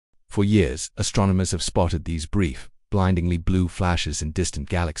For years, astronomers have spotted these brief, blindingly blue flashes in distant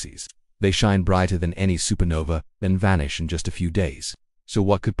galaxies. They shine brighter than any supernova, then vanish in just a few days. So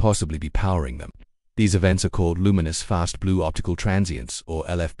what could possibly be powering them? These events are called luminous fast blue optical transients, or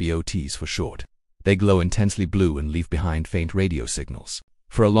LFBOTs for short. They glow intensely blue and leave behind faint radio signals.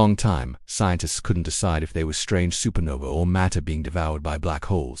 For a long time, scientists couldn't decide if they were strange supernova or matter being devoured by black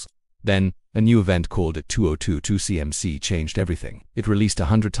holes. Then, a new event called at 2022 CMC changed everything. It released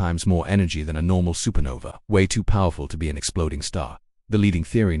 100 times more energy than a normal supernova, way too powerful to be an exploding star. The leading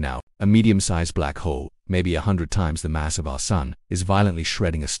theory now, a medium-sized black hole, maybe 100 times the mass of our Sun, is violently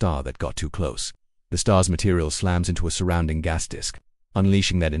shredding a star that got too close. The star's material slams into a surrounding gas disk,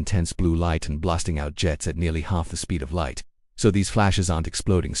 unleashing that intense blue light and blasting out jets at nearly half the speed of light. So these flashes aren't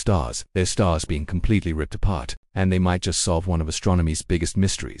exploding stars, they're stars being completely ripped apart, and they might just solve one of astronomy's biggest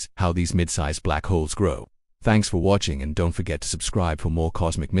mysteries, how these mid-sized black holes grow. Thanks for watching, and don't forget to subscribe for more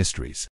cosmic mysteries.